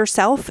market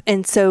yourself.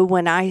 And so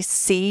when I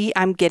see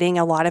I'm getting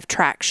a lot of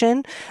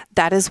traction,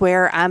 that is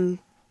where I'm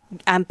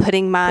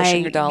putting my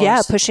Pushing your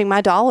dollars. pushing my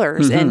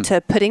dollars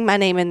into putting my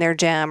name in their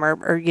gym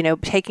or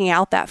taking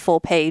out that full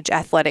page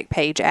athletic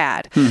page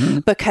ad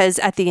because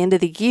at the end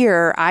of the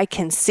year I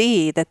can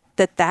see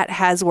that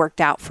has worked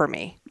out for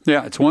me.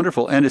 Yeah, it's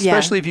wonderful. And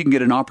especially if you can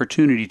get an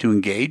opportunity to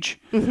engage,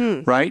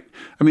 right?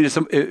 I mean,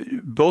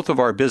 both of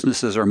our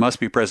businesses must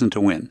be present to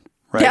win.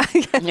 Right?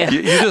 Yeah.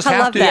 You just I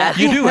have love to. that.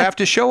 You do have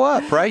to show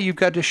up, right? You've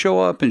got to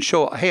show up and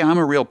show, hey, I'm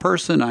a real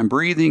person. I'm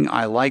breathing.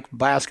 I like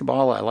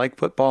basketball. I like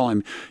football.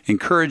 I'm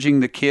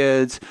encouraging the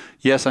kids.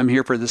 Yes, I'm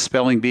here for the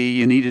spelling bee.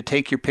 You need to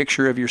take your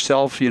picture of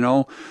yourself.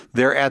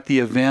 They're at the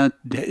event,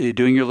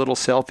 doing your little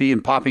selfie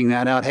and popping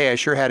that out. Hey, I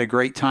sure had a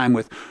great time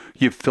with.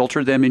 You've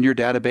filtered them in your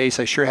database.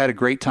 I sure had a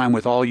great time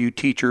with all you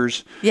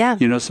teachers. Yeah.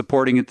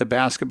 Supporting at the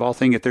basketball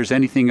thing. If there's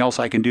anything else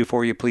I can do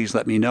for you, please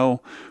let me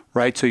know.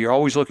 Right. So you're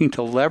always looking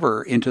to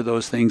lever into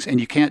those things. And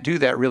you can't do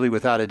that really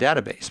without a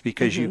database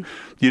because you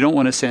don't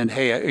want to send,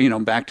 hey,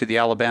 back to the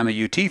Alabama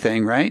UT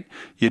thing. Right.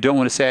 You don't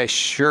want to say, I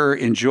sure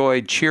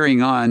enjoyed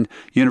cheering on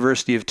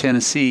University of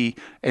Tennessee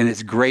and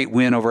its great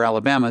win over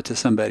Alabama to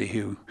somebody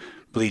who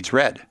bleeds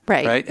red.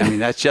 Right. I mean,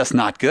 that's just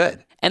not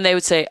good. And they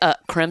would say,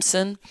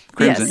 crimson.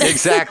 Crimson. Yes.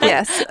 Exactly.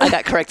 Yes. I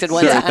got corrected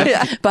one time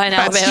by an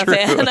That's Alabama true.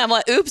 fan. And I'm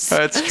like, oops.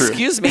 That's true.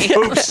 Excuse me.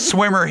 Oops,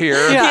 swimmer here.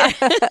 Yeah.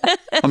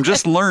 I'm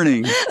just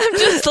learning. I'm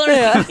just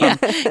learning.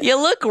 Yeah. You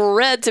look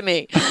red to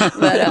me.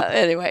 But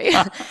anyway.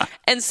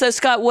 And so,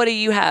 Scott, what do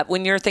you have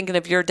when you're thinking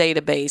of your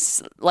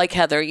database? Like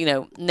Heather,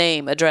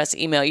 name, address,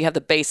 email, you have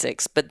the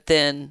basics, but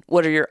then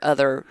what are your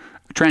other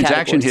Transaction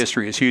categories?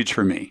 history is huge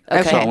for me.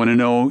 Okay. So I want to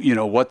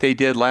know, what they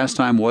did last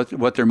time,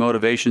 what their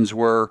motivations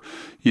were,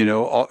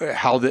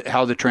 how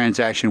the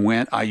transaction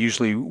went. I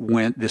usually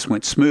this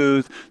went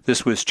smooth.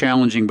 This was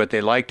challenging, but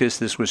they liked us.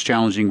 This was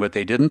challenging, but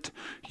they didn't.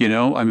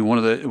 I mean, one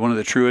of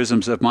the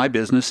truisms of my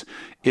business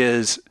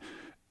is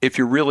if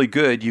you're really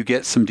good, you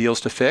get some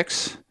deals to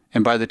fix,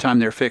 and by the time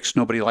they're fixed,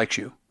 nobody likes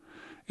you.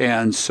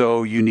 And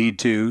so you need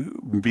to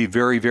be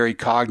very, very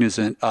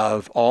cognizant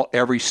of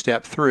every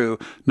step through,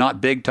 not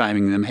big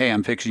timing them. Hey,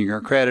 I'm fixing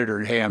your credit,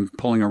 or hey, I'm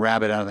pulling a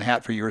rabbit out of the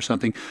hat for you or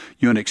something.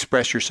 You want to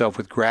express yourself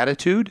with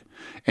gratitude,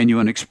 and you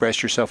want to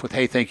express yourself with,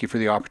 hey, thank you for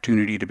the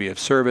opportunity to be of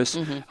service.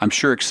 I'm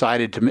sure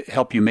excited to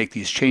help you make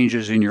these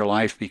changes in your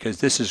life because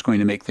this is going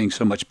to make things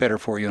so much better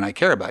for you, and I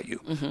care about you,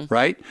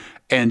 right?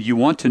 And you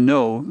want to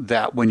know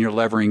that when you're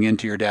levering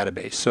into your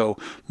database. So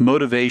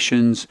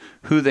motivations,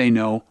 who they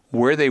know,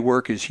 where they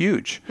work is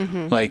huge.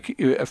 Like,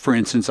 for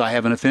instance, I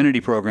have an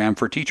affinity program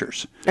for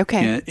teachers.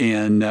 Okay.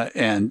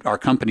 And our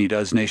company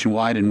does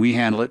nationwide, and we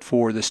handle it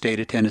for the state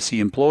of Tennessee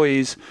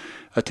employees,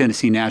 a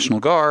Tennessee National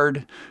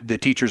Guard. The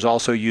teachers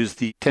also use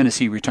the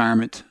Tennessee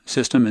retirement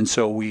system, and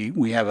so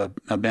we have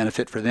a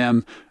benefit for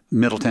them.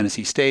 Middle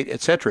Tennessee State,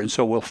 et cetera. And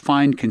so we'll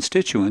find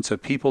constituents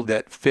of people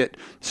that fit.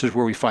 This is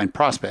where we find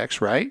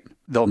prospects, right?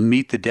 They'll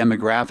meet the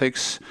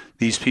demographics.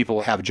 These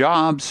people have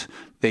jobs.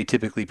 They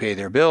typically pay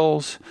their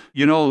bills.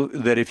 You know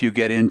that if you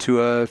get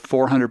into a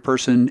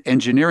 400-person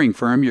engineering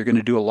firm, you're going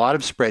to do a lot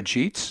of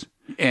spreadsheets.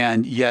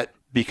 And yet,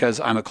 because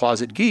I'm a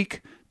closet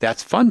geek,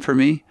 that's fun for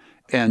me.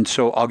 And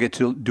so I'll get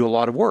to do a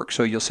lot of work.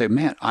 So you'll say,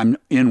 man, I'm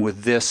in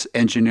with this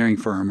engineering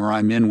firm, or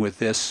I'm in with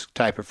this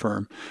type of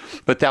firm.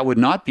 But that would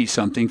not be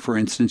something, for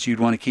instance, you'd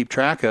want to keep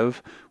track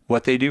of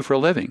what they do for a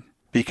living.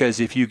 Because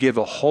if you give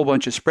a whole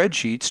bunch of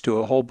spreadsheets to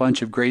a whole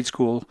bunch of grade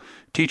school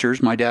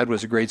teachers, my dad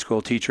was a grade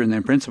school teacher and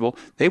then principal,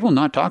 they will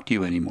not talk to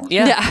you anymore.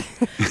 Yeah.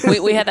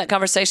 we had that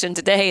conversation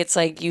today. It's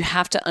like you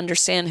have to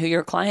understand who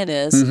your client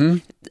is,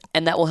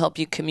 and that will help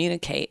you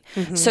communicate.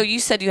 So you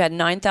said you had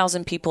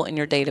 9,000 people in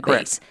your database.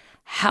 Correct.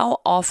 How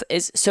often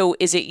is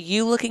it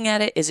you looking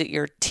at it? Is it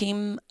your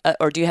team,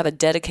 or do you have a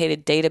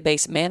dedicated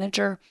database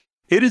manager?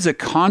 It is a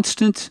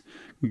constant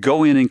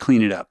go in and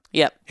clean it up.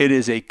 Yep. It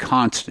is a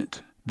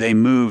constant. They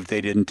moved.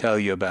 They didn't tell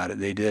you about it.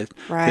 They did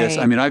Right. this.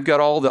 I mean, I've got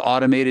all the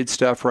automated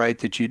stuff, right,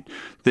 that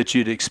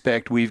you'd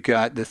expect. We've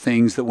got the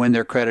things that when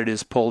their credit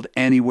is pulled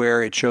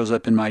anywhere, it shows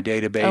up in my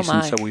database, Oh my.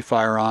 and so we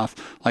fire off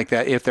like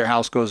that. If their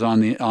house goes on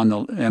the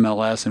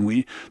MLS and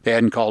they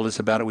hadn't called us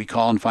about it, we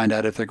call and find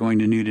out if they're going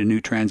to need a new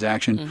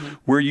transaction.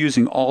 We're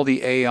using all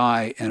the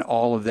AI and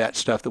all of that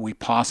stuff that we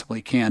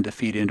possibly can to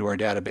feed into our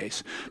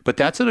database. But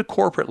that's at a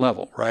corporate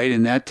level, right?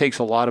 And that takes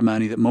a lot of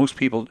money that most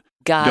people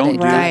don't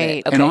do.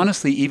 Right. Okay. And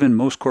honestly, even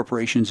most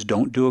corporations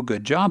don't do a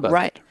good job of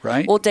it,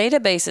 right? Well,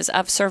 databases,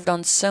 I've served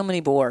on so many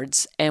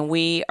boards, and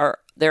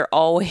they're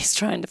always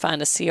trying to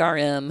find a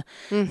CRM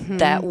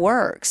that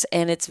works.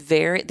 And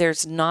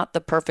there's not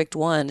the perfect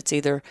one. It's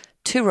either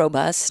too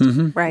robust,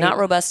 not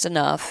robust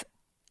enough.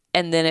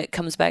 And then it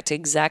comes back to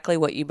exactly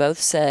what you both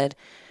said.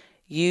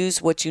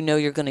 Use what you know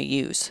you're going to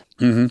use.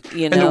 You know?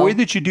 And the way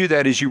that you do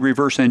that is you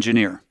reverse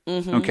engineer.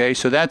 Okay,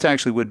 so that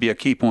actually would be a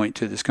key point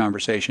to this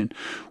conversation.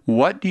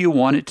 What do you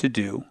want it to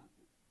do?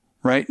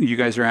 Right? You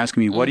guys are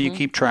asking me, what do you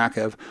keep track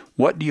of?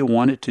 What do you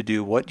want it to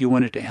do? What do you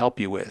want it to help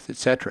you with,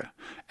 etc.?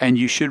 And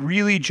you should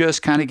really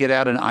just kind of get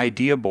out an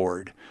idea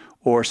board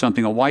or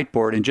something, a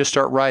whiteboard, and just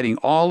start writing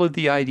all of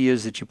the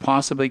ideas that you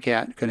possibly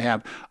could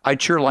have.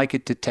 I'd sure like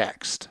it to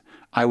text.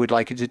 I would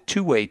like it to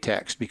two-way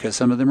text because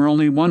some of them are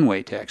only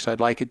one-way text. I'd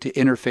like it to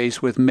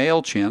interface with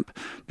MailChimp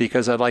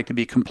because I'd like to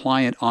be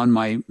compliant on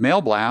my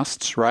mail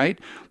blasts, right?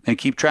 And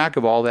keep track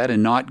of all that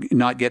and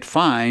not get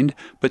fined.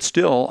 But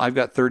still, I've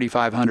got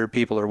 3,500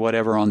 people or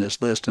whatever on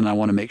this list, and I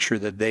want to make sure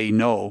that they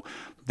know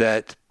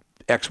that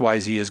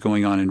XYZ is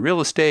going on in real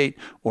estate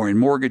or in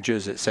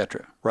mortgages,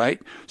 etc.,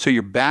 right? So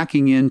you're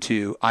backing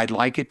into, I'd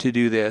like it to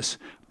do this.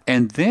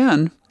 And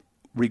then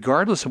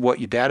regardless of what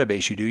your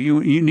database you do,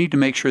 you need to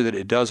make sure that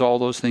it does all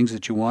those things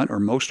that you want, or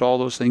most all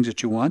those things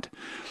that you want.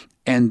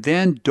 And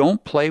then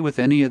don't play with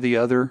any of the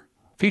other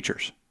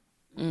features,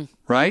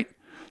 right?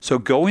 So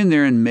go in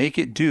there and make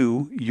it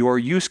do your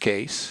use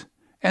case,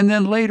 and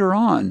then later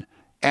on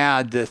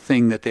add the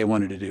thing that they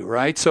wanted to do,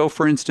 right? So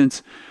for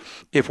instance,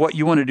 if what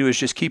you want to do is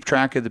just keep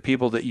track of the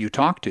people that you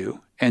talk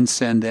to and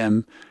send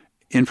them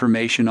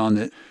information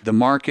on the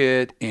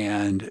market,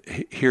 and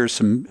here's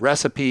some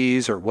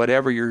recipes or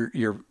whatever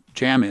your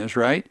jam is,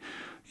 right?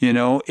 You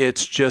know,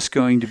 it's just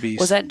going to be...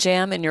 Was that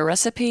jam in your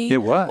recipe? It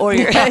was. Or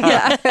your...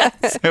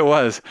 It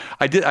was.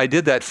 I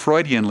did that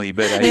Freudianly,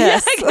 but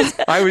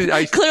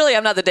I Clearly,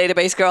 I'm not the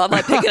database girl. I'm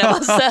not picking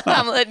up stuff.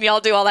 I'm letting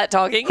y'all do all that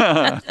talking.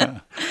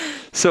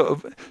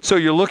 So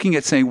you're looking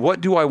at saying,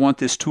 what do I want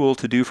this tool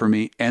to do for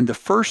me? And the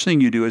first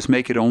thing you do is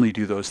make it only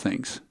do those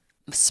things.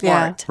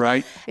 Smart. Yeah.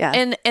 Right?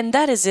 Yeah. And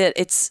that is it.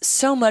 It's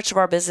so much of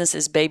our business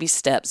is baby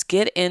steps.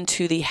 Get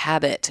into the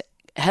habit.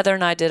 Heather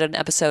and I did an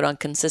episode on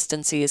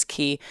consistency is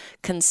key.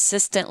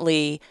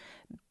 Consistently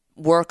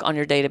work on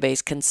your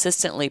database,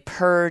 consistently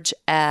purge,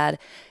 add,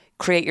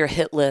 create your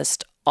hit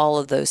list, all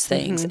of those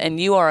things. And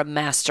you are a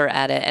master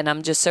at it. And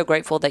I'm just so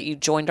grateful that you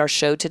joined our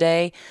show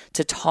today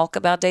to talk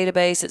about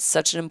database. It's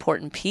such an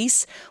important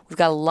piece. We've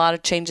got a lot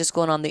of changes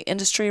going on in the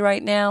industry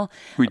right now.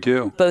 We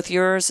do. Both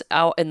yours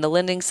out in the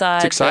lending side.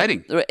 It's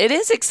exciting. It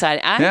is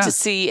exciting. I have to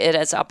see it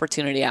as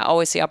opportunity. I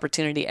always see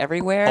opportunity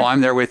everywhere. Oh,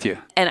 I'm there with you.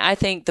 And I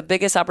think the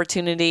biggest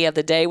opportunity of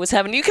the day was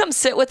having you come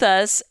sit with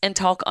us and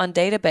talk on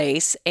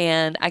database.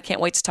 And I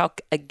can't wait to talk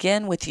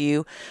again with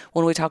you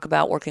when we talk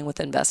about working with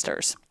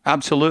investors.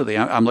 Absolutely.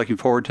 I'm looking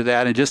forward to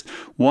that. And just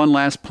one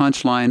last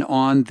punchline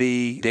on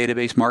the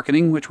database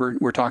marketing, which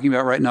we're talking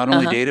about, right? Not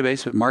only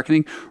database, but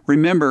marketing.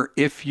 Remember,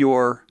 if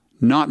you're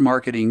not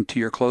marketing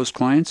to your closed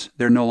clients,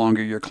 they're no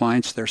longer your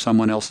clients. They're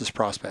someone else's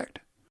prospect.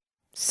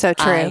 So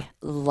true. I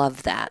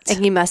love that.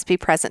 And you must be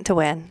present to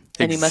win.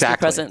 And you must be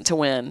present to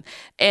win.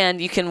 And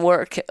you can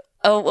work...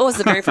 Oh, what was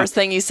the very first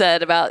thing you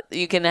said about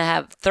you can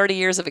have 30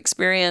 years of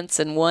experience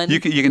and one... You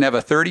can have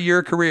a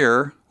 30-year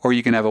career, or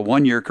you can have a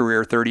 1-year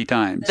career 30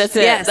 times. That's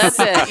it. Yes. That's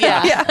it.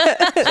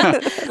 Yeah.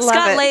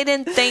 Scott it.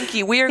 Layden, thank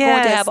you. We are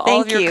going to have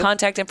all of your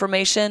contact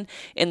information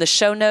in the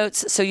show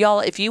notes. So y'all,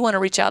 if you want to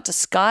reach out to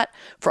Scott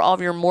for all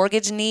of your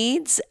mortgage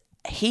needs,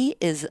 He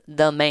is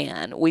the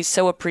man. We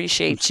so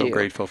appreciate you. I'm so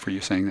grateful for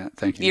you saying that.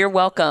 Thank you. You're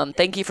welcome.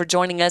 Thank you for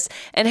joining us.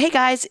 And hey,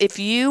 guys, if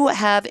you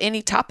have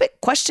any topic,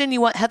 question you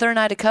want Heather and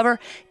I to cover,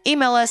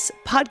 email us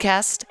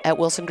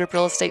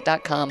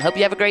podcast@wilsongrouprealestate.com. Hope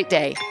you have a great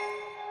day.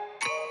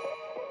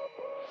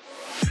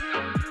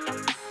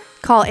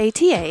 Call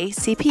ATA,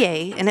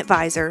 CPA, and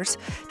Advisors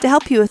to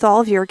help you with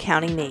all of your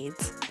accounting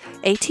needs.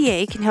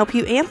 ATA can help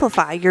you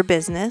amplify your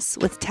business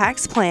with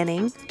tax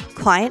planning,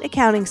 client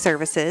accounting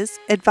services,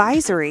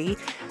 advisory,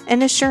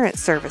 and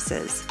assurance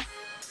services.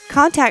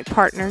 Contact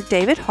partner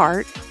David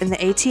Hart and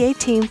the ATA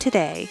team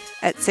today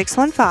at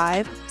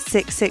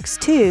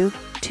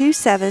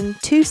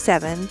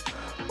 615-662-2727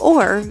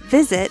 or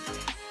visit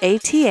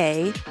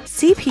atacpa.net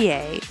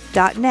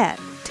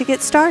to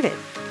get started.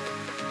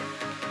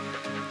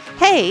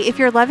 Hey, if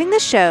you're loving the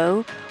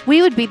show,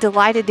 we would be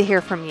delighted to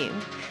hear from you.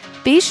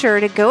 Be sure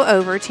to go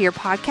over to your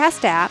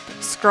podcast app,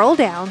 scroll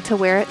down to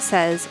where it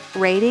says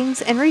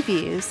ratings and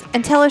reviews,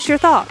 and tell us your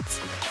thoughts.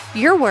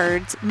 Your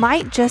words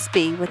might just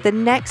be what the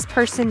next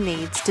person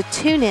needs to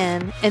tune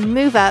in and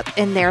move up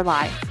in their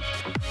life.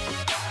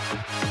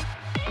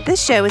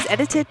 This show is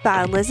edited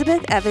by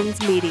Elizabeth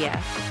Evans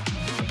Media.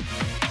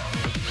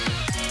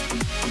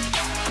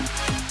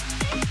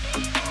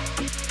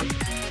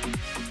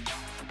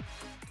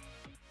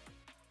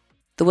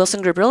 The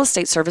Wilson Group Real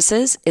Estate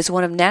Services is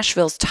one of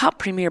Nashville's top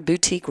premier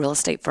boutique real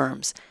estate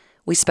firms.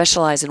 We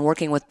specialize in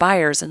working with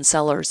buyers and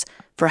sellers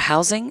for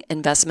housing,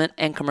 investment,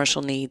 and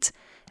commercial needs,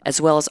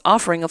 as well as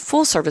offering a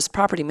full-service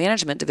property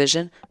management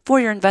division for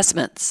your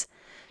investments.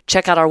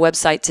 Check out our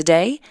website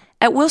today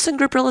at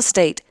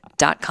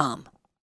wilsongrouprealestate.com.